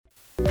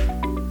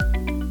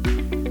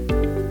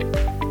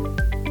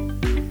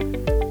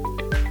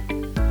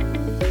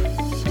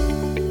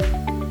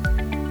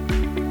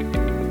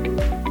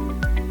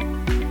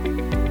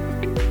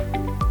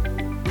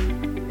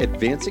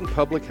Advancing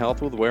Public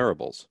Health with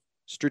Wearables,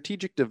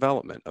 Strategic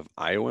Development of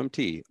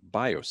IoMT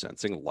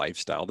Biosensing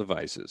Lifestyle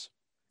Devices.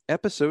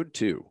 Episode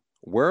 2,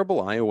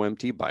 Wearable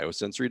IoMT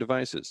Biosensory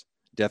Devices,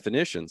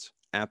 Definitions,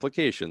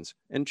 Applications,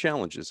 and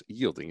Challenges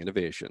Yielding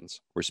Innovations.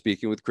 We're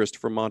speaking with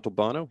Christopher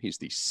Montalbano. He's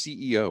the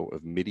CEO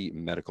of MIDI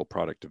Medical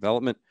Product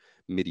Development.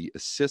 MIDI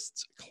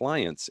assists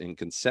clients in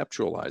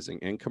conceptualizing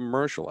and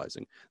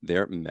commercializing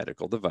their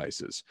medical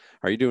devices.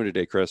 How are you doing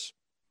today, Chris?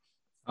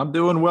 I'm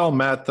doing well,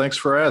 Matt. Thanks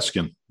for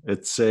asking.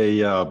 It's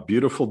a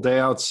beautiful day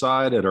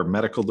outside at our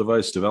Medical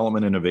Device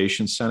Development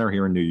Innovation Center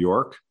here in New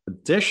York.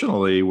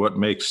 Additionally, what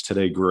makes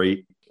today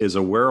great is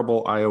a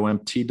wearable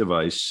IoMT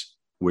device,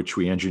 which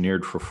we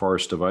engineered for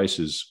Forest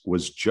Devices,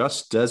 was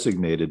just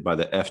designated by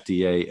the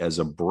FDA as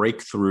a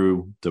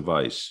breakthrough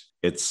device.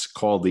 It's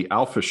called the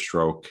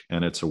AlphaStroke,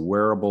 and it's a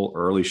wearable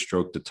early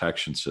stroke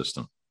detection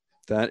system.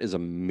 That is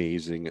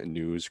amazing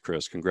news,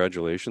 Chris.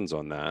 Congratulations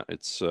on that.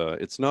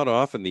 It's not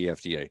often the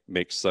FDA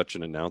makes such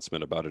an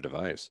announcement about a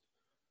device.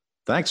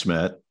 Thanks,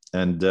 Matt.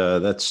 And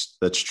that's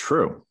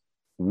true.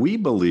 We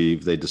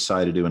believe they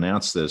decided to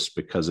announce this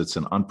because it's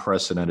an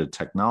unprecedented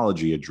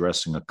technology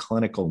addressing a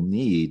clinical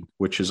need,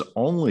 which has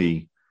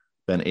only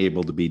been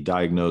able to be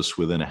diagnosed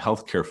within a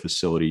healthcare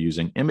facility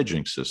using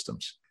imaging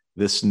systems.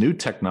 This new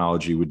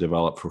technology we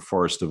developed for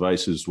Forest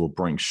Devices will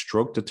bring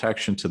stroke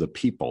detection to the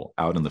people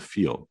out in the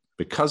field.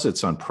 Because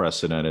it's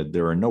unprecedented,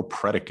 there are no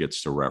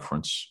predicates to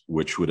reference,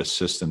 which would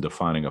assist in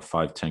defining a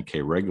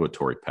 510K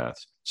regulatory path.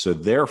 So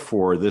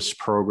therefore, this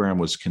program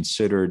was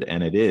considered,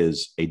 and it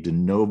is, a de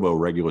novo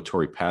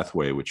regulatory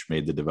pathway, which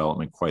made the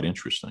development quite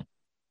interesting.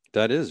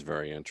 That is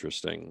very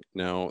interesting.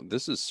 Now,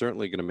 this is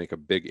certainly going to make a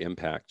big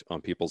impact on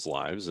people's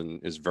lives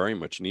and is very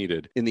much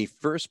needed. In the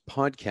first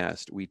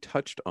podcast, we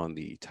touched on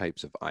the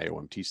types of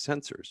IoMT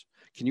sensors.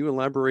 Can you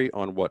elaborate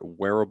on what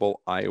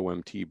wearable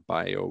IoMT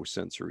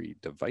biosensory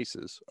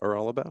devices are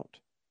all about?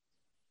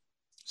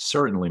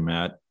 Certainly,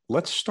 Matt.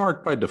 Let's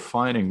start by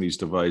defining these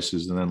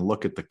devices and then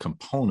look at the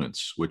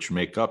components which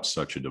make up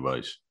such a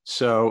device.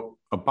 So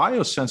a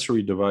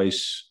biosensory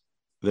device,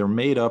 they're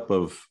made up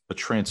of a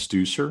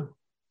transducer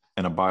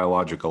and a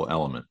biological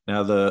element.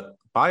 Now, the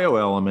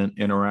bioelement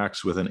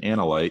interacts with an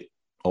analyte,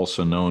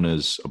 also known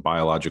as a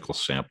biological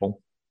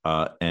sample,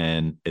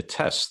 and it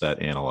tests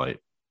that analyte.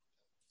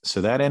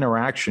 So that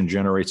interaction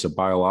generates a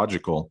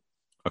biological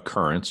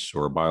occurrence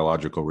or a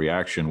biological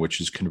reaction,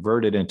 which is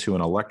converted into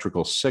an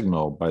electrical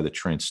signal by the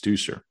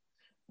transducer.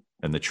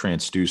 And the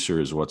transducer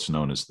is what's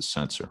known as the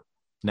sensor.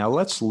 Now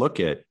let's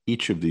look at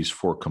each of these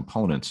four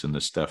components in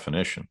this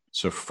definition.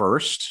 So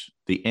first,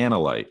 the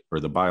analyte or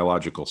the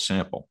biological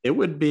sample. It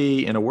would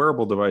be, in a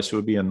wearable device, it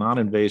would be a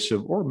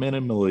non-invasive or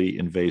minimally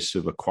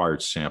invasive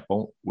acquired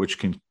sample, which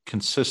can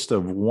consist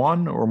of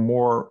one or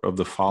more of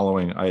the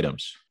following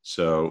items.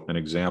 So an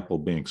example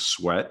being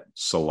sweat,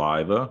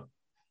 saliva,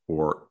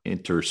 or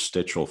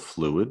interstitial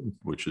fluid,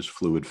 which is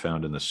fluid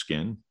found in the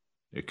skin.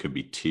 It could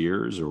be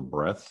tears or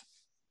breath.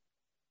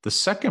 The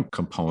second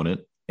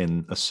component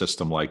in a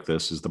system like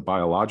this is the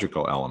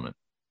biological element,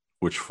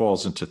 which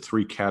falls into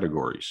three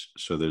categories.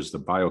 So there's the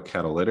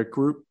biocatalytic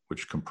group,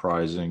 which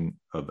comprising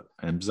of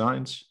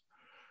enzymes.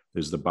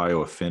 There's the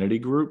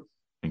bioaffinity group,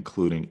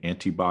 including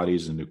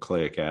antibodies and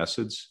nucleic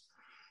acids.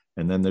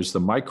 And then there's the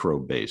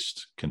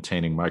microbe-based,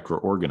 containing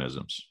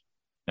microorganisms.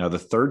 Now, the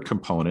third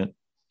component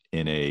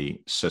in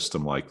a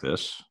system like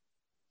this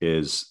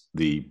is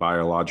the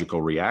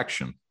biological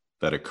reaction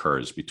that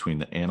occurs between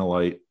the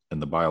analyte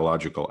and the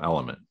biological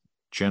element,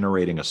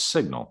 generating a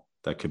signal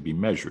that could be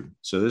measured.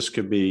 So this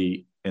could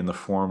be in the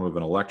form of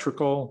an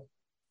electrical,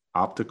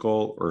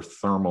 optical, or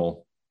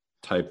thermal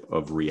type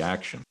of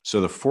reaction.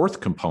 So the fourth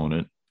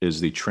component is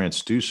the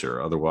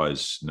transducer,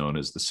 otherwise known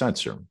as the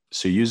sensor.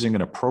 So using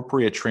an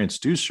appropriate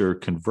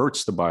transducer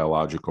converts the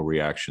biological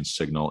reaction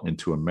signal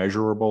into a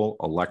measurable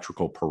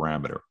electrical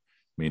parameter,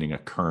 meaning a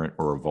current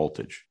or a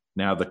voltage.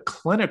 Now, the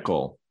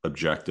clinical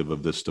objective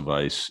of this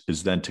device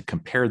is then to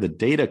compare the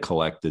data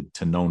collected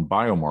to known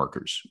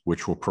biomarkers,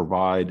 which will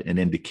provide an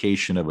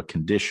indication of a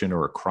condition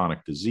or a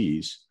chronic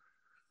disease,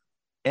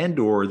 and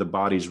or the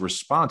body's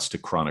response to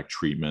chronic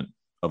treatment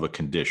of a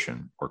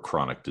condition or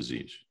chronic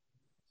disease.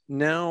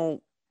 Now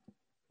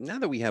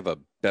that we have a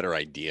better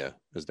idea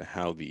as to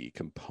how the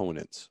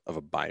components of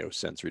a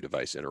biosensory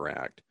device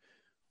interact,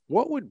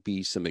 what would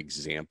be some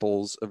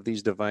examples of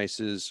these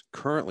devices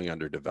currently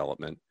under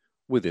development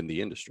within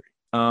the industry?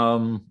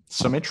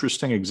 Some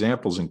interesting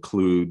examples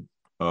include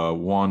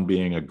one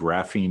being a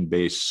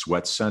graphene-based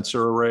sweat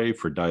sensor array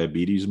for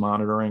diabetes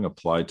monitoring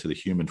applied to the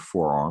human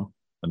forearm.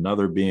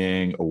 Another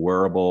being a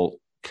wearable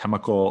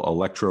chemical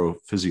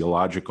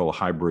electrophysiological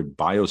hybrid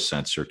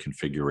biosensor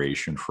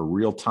configuration for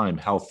real-time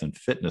health and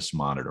fitness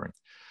monitoring.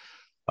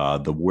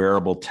 The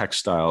wearable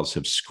textiles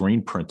have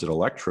screen printed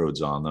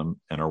electrodes on them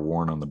and are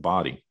worn on the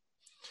body.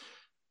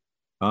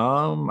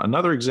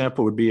 Another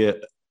example would be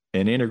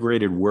an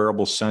integrated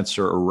wearable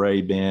sensor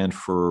array band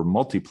for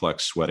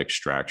multiplex sweat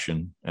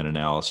extraction and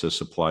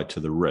analysis applied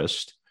to the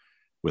wrist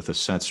with a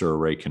sensor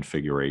array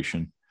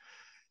configuration.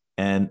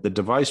 And the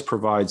device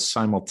provides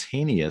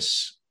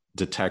simultaneous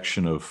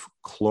detection of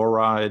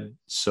chloride,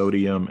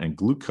 sodium, and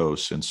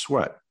glucose in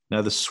sweat.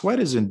 Now, the sweat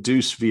is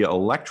induced via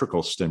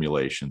electrical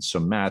stimulation. So,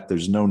 Matt,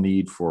 there's no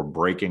need for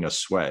breaking a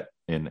sweat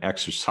in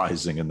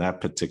exercising in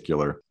that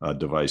particular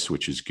device,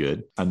 which is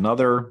good.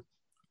 Another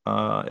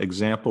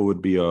example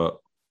would be a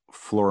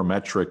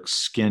fluorometric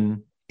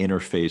skin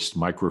interfaced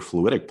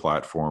microfluidic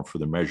platform for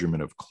the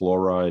measurement of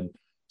chloride,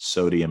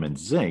 sodium, and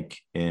zinc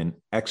in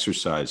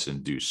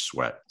exercise-induced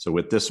sweat. So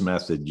with this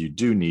method, you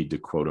do need to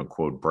quote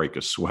unquote break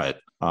a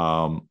sweat.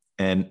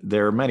 And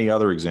there are many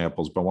other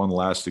examples, but one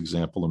last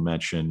example to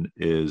mention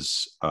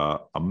is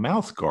a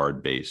mouth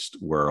guard based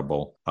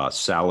wearable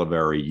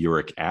salivary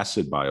uric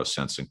acid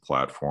biosensing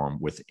platform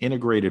with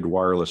integrated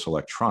wireless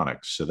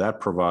electronics. So that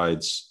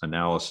provides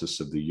analysis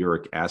of the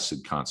uric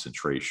acid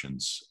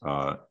concentrations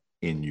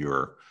in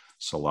your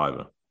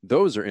saliva.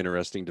 Those are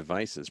interesting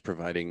devices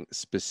providing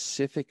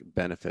specific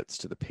benefits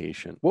to the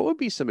patient. What would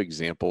be some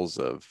examples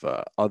of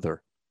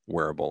other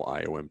wearable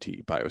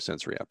IOMT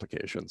biosensory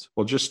applications?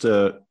 Well, just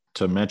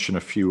to mention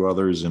a few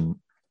others, and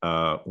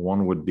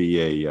one would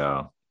be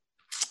a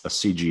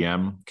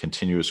CGM,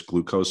 continuous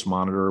glucose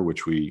monitor,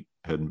 which we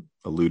had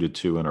alluded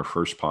to in our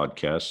first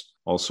podcast.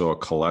 Also a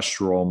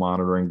cholesterol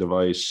monitoring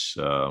device.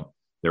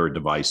 There are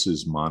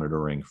devices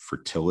monitoring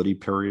fertility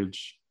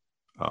periods.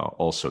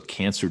 Also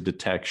cancer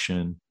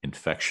detection,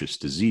 infectious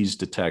disease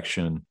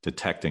detection,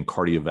 detecting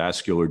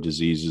cardiovascular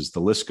diseases.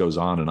 The list goes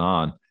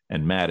on.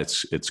 And Matt,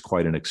 it's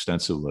quite an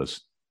extensive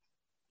list.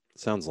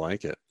 Sounds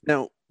like it.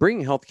 Now,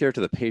 bringing healthcare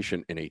to the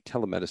patient in a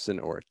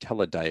telemedicine or a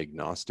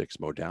telediagnostics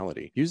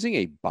modality using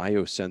a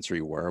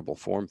biosensory wearable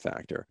form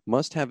factor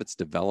must have its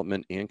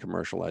development and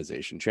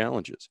commercialization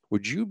challenges.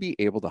 Would you be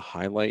able to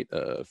highlight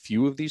a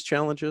few of these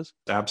challenges?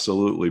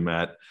 Absolutely,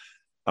 Matt.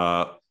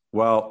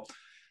 Well,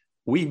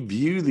 we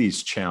view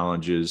these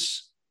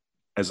challenges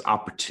as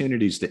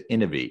opportunities to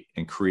innovate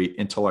and create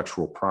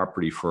intellectual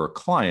property for our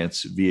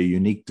clients via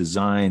unique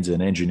designs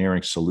and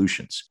engineering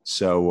solutions.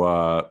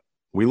 So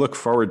we look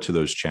forward to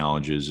those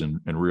challenges and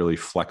really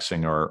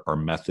flexing our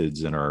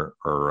methods and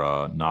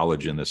our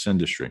knowledge in this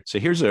industry. So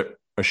here's a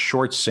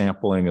short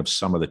sampling of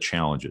some of the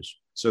challenges.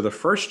 So the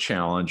first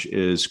challenge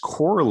is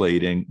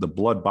correlating the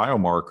blood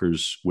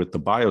biomarkers with the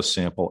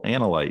biosample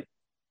analyte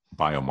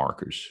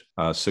biomarkers.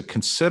 So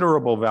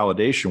considerable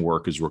validation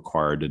work is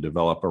required to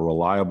develop a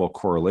reliable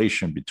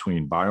correlation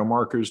between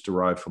biomarkers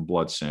derived from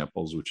blood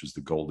samples, which is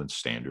the golden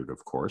standard,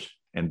 of course,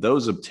 and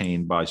those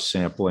obtained by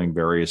sampling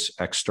various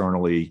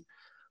externally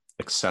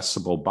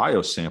accessible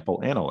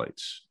biosample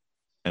analytes.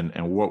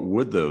 And what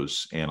would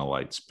those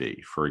analytes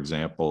be? For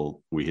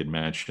example, we had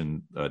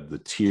mentioned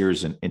the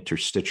tears and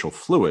interstitial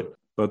fluid,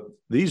 but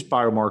these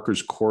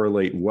biomarkers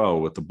correlate well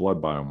with the blood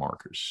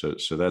biomarkers.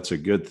 So that's a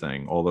good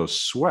thing. Although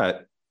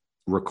sweat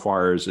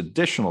requires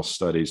additional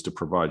studies to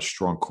provide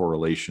strong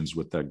correlations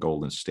with that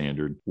golden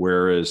standard,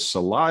 whereas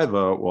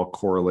saliva, while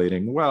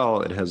correlating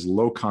well, it has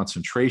low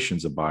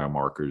concentrations of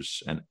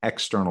biomarkers, and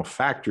external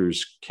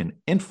factors can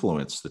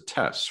influence the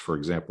tests. For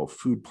example,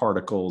 food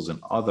particles and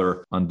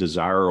other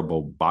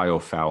undesirable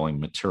biofouling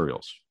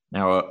materials.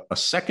 Now, a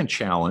second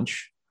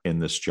challenge in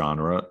this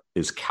genre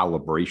is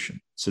calibration.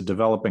 So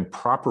developing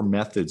proper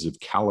methods of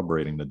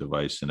calibrating the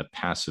device in a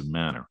passive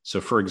manner.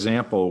 So for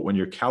example, when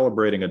you're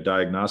calibrating a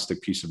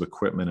diagnostic piece of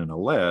equipment in a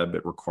lab,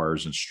 it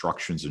requires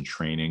instructions and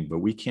training, but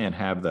we can't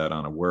have that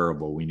on a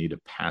wearable. We need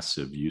a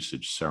passive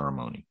usage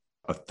ceremony.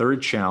 A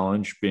third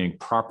challenge being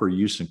proper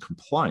use and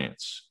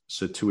compliance.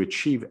 So to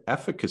achieve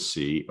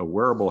efficacy, a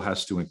wearable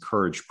has to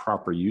encourage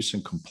proper use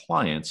and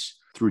compliance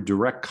through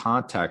direct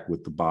contact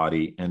with the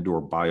body and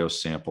or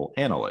biosample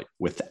analyte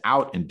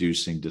without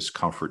inducing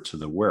discomfort to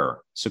the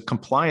wearer. So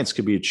compliance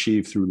can be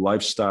achieved through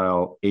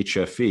lifestyle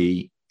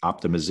HFE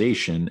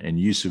optimization and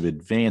use of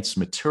advanced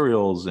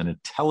materials and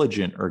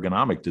intelligent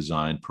ergonomic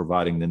design,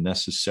 providing the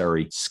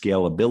necessary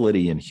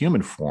scalability in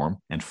human form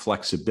and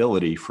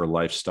flexibility for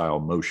lifestyle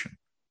motion.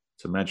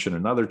 To mention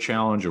another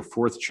challenge, a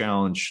fourth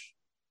challenge,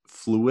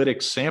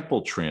 fluidic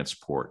sample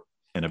transport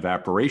and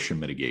evaporation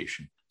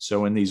mitigation.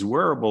 So in these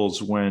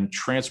wearables, when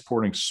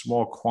transporting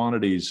small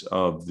quantities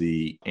of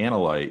the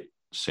analyte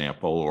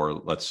sample, or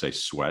let's say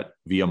sweat,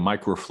 via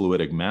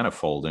microfluidic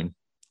manifolding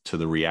to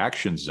the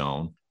reaction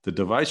zone, the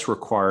device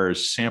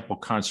requires sample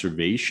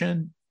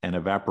conservation and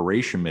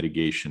evaporation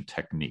mitigation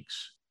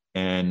techniques.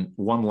 And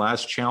one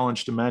last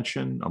challenge to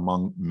mention,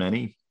 among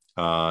many,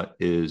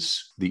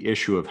 is the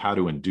issue of how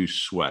to induce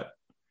sweat.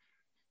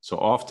 So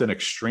often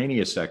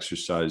extraneous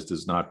exercise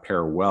does not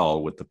pair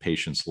well with the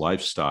patient's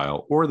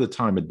lifestyle or the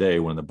time of day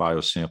when the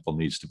biosample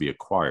needs to be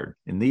acquired.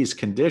 In these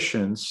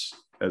conditions,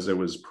 as it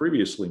was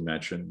previously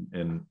mentioned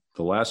in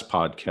the last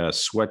podcast,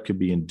 sweat could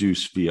be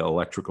induced via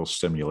electrical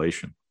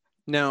stimulation.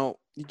 Now,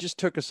 you just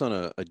took us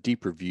on a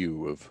deeper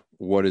view of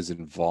what is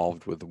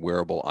involved with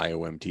wearable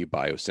IOMT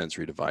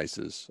biosensory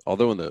devices.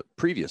 Although in the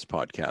previous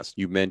podcast,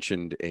 you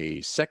mentioned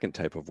a second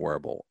type of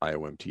wearable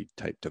IOMT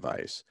type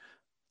device,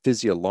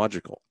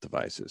 physiological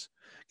devices.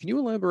 Can you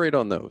elaborate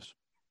on those?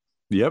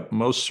 Yep,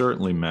 most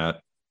certainly,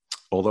 Matt.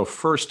 Although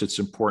first, it's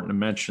important to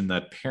mention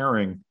that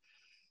pairing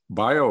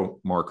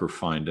biomarker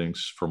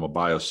findings from a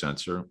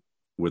biosensor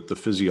with the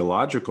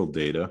physiological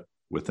data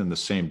within the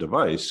same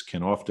device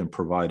can often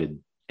provide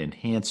an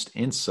enhanced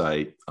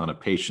insight on a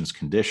patient's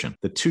condition.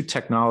 The two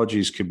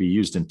technologies could be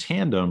used in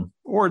tandem,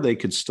 or they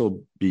could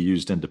still be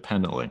used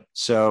independently.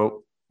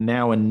 So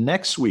now in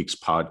next week's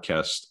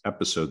podcast,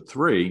 episode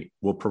 3,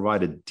 we'll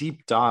provide a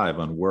deep dive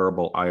on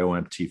wearable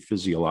IOMT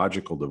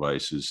physiological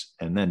devices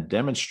and then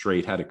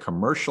demonstrate how to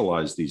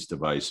commercialize these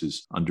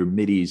devices under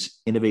MIDI's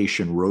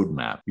innovation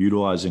roadmap,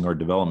 utilizing our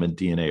development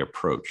DNA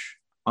approach.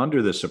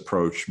 Under this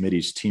approach,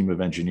 MIDI's team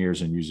of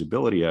engineers and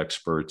usability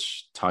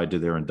experts tied to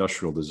their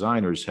industrial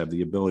designers have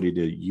the ability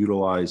to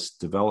utilize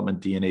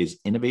development DNA's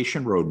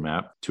innovation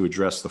roadmap to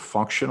address the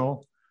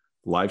functional,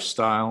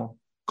 lifestyle,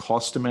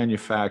 cost to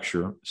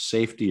manufacture,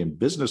 safety, and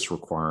business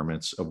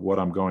requirements of what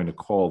I'm going to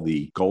call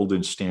the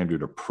golden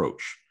standard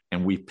approach.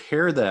 And we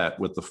pair that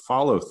with the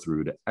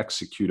follow-through to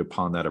execute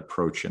upon that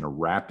approach in a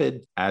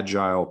rapid,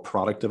 agile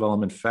product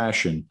development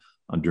fashion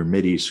under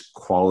MIDI's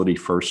quality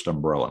first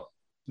umbrella.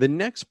 The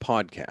next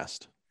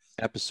podcast,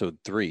 episode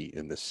 3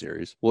 in this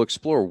series, will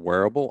explore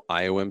wearable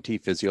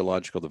IOMT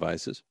physiological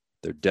devices,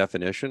 their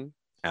definition,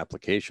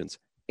 applications,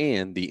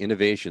 and the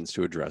innovations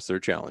to address their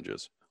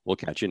challenges. We'll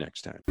catch you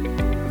next time.